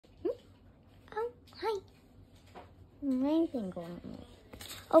Hi. Anything going on?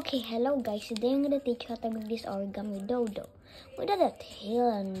 Okay, hello guys. Today I'm gonna teach you how to make this origami dodo without a tail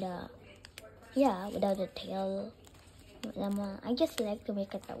and without a tail. I just like to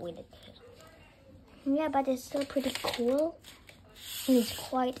make it with a tail. Yeah, but it's still pretty cool. And it's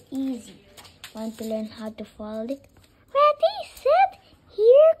quite easy. Want to learn how to fold it? Ready, set,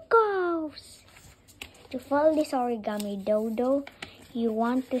 here goes. To fold this origami dodo, you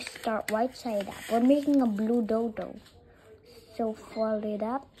want to start right side up. We're making a blue dodo. So fold it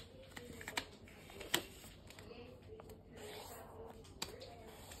up.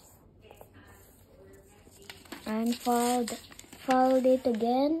 And fold it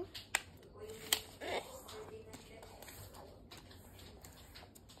again.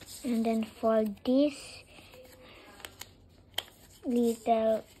 And then fold this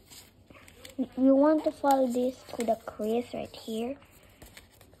little, you want to fold this to the crease right here.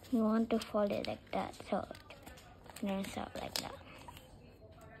 You want to fold it like that, so it turns out like that.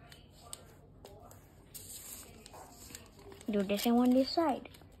 Do the same on this side.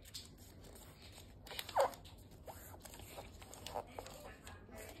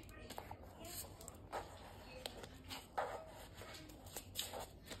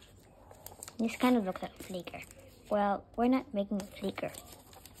 This kind of looks like a flicker. Well, we're not making a flicker.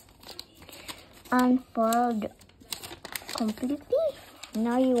 Unfold completely.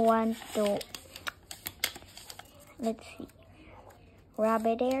 Now you want to, let's see, rub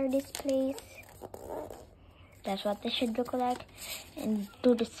it there, this place. That's what this should look like. And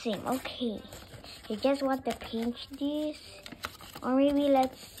do the same. Okay. You just want to pinch this. Or maybe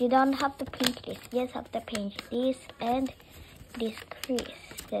you don't have to pinch this. You just have to pinch this and this crease.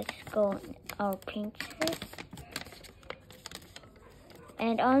 Let's go on our pinch this.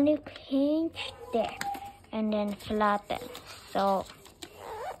 And only pinch there. And then flatten. So,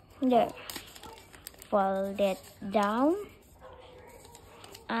 there. Fold it down,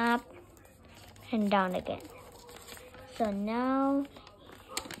 up, and down again. So now,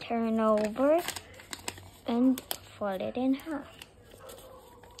 turn over and fold it in half.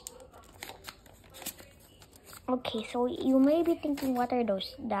 Okay, so you may be thinking, what are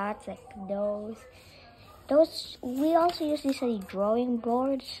those dots, like those? We also use this as a drawing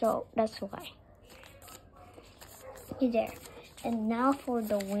board, so that's why. There. And now for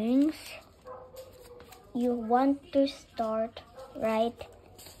the wings, you want to start right.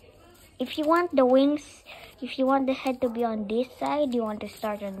 If you want the wings, if you want the head to be on this side, you want to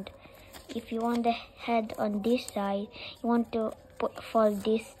start on. If you want the head on this side, you want to fold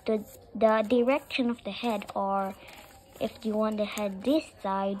this to the direction of the head. Or if you want the head this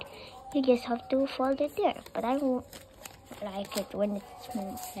side, you just have to fold it there. But I won't like it when it's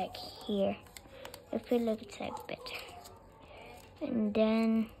smooth like here. I feel like it's like better. And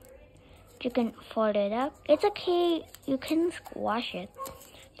then you can fold it up. It's okay. You can squash it.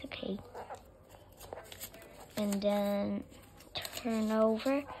 It's okay. And then turn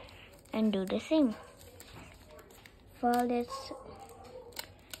over and do the same. Fold it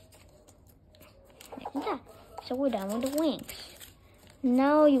like that. So we're done with the wings.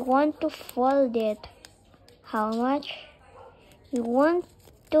 Now you want to fold it. How much? You want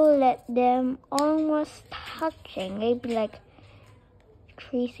to let them almost touching. Maybe like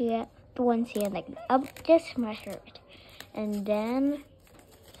 3 cm to 1 cm, like up. Just measure it. And then,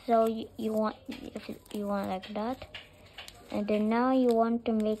 so you want, if you want like that. And then now you want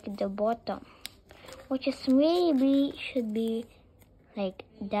to make the bottom, which is maybe should be like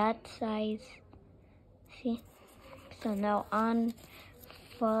that size. See? So now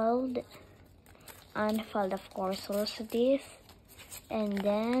unfold of course also this, and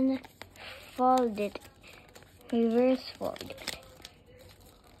then fold it, reverse fold it.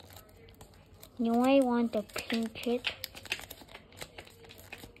 You might want to pinch it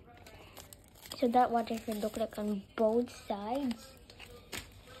so that what it should look like on both sides.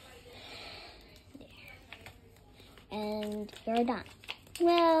 There. And you're done.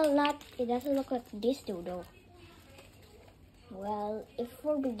 Well, it doesn't look like this dodo. Well, if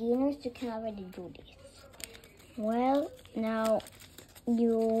for beginners, you can already do this. Well, now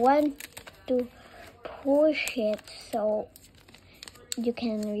you want to push it so you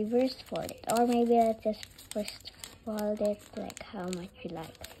can reverse fold it. Or maybe let's just first fold it like how much you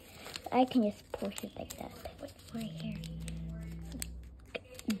like. I can just push it like that. Wait, right here.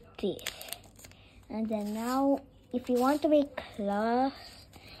 This. And then now, if you want to make claws,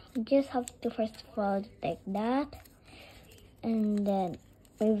 you just have to first fold it like that. And then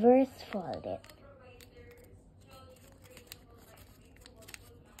reverse fold it.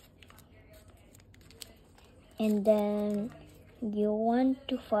 And then you want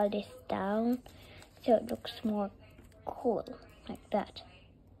to fold this down so it looks more cool like that.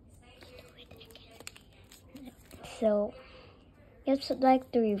 So just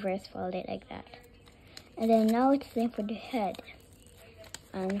like to reverse fold it like that. And then now it's time for the head.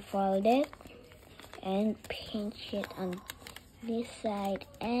 Unfold it and pinch it on this side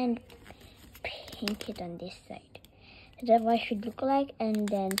and pinch it on this side. That's what it should look like, and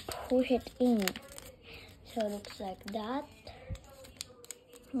then push it in. So it looks like that.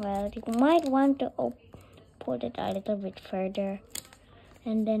 Well, you might want to put it a little bit further.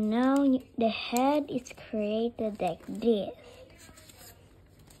 And then now the head is created like this.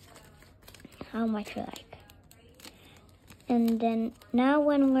 How much you like. And then now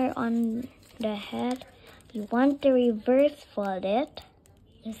when we're on the head, you want to reverse fold it.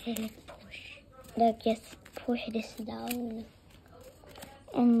 Just push. Like just push this down.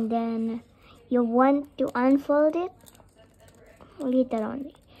 And then you want to unfold it little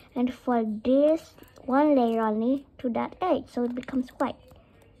only. And fold this one layer only to that edge so it becomes white.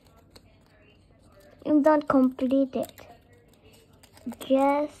 You don't complete it.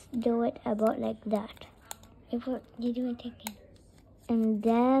 Just do it about like that. You do it again. And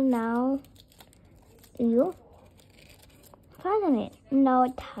then now you fasten it. Now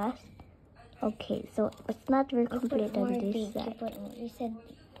it has. Okay, so it's not very complete on this side. You said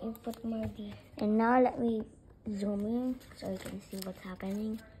you put more bead. And now let me zoom in so you can see what's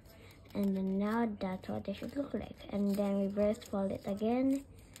happening. And then now that's what it should look like. And then reverse fold it again.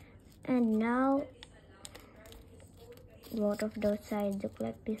 And now both of those sides look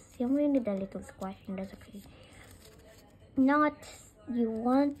like this. You only need a little squashing, that's okay. Not you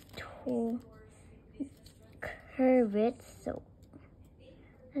want to curve it, so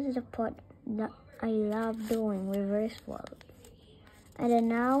this is the part that I love doing, reverse fold. And then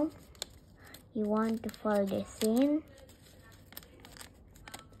now you want to fold this in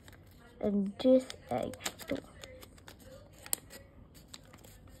and this edge too.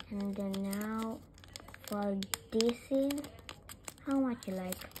 And then now fold this in how much you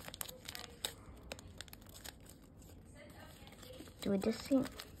like. Do the same.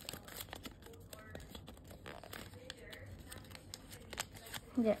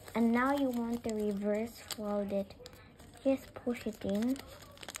 Okay, and now you want to reverse fold it. Just push it in.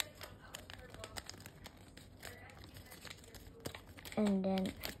 And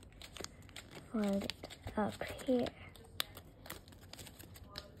then fold it up here.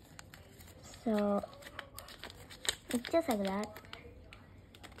 So it's just like that.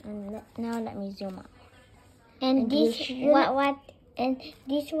 And now let me zoom out. And this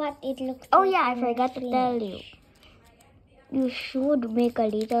what it looks like. Oh yeah, I forgot to tell you. You should make a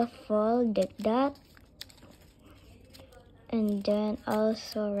little fold like that. And then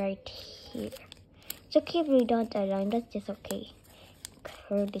also right here. It's okay if we don't align, that's just okay.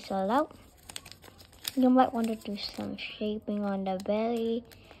 Curve this all out. You might want to do some shaping on the belly.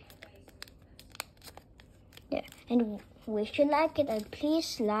 There. And wish you like it, and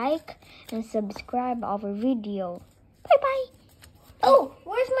please like and subscribe our video. Bye bye. Oh,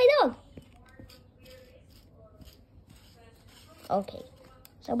 where's my dog? Okay,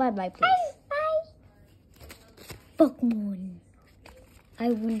 so bye bye, please. Bye. Pokemon.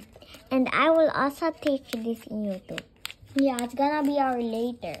 I will also teach this in YouTube. Yeah, it's gonna be our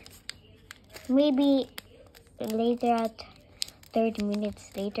later. Maybe later at 30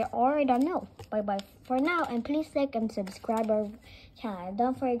 minutes later, or I don't know. Bye bye for now, and please like and subscribe our channel.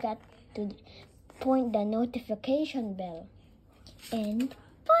 Don't forget to point the notification bell. And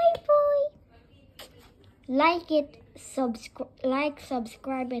bye bye. Like it,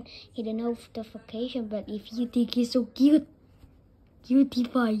 subscribe, and hit the notification bell if you think it's so cute. Cutie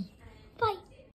pie.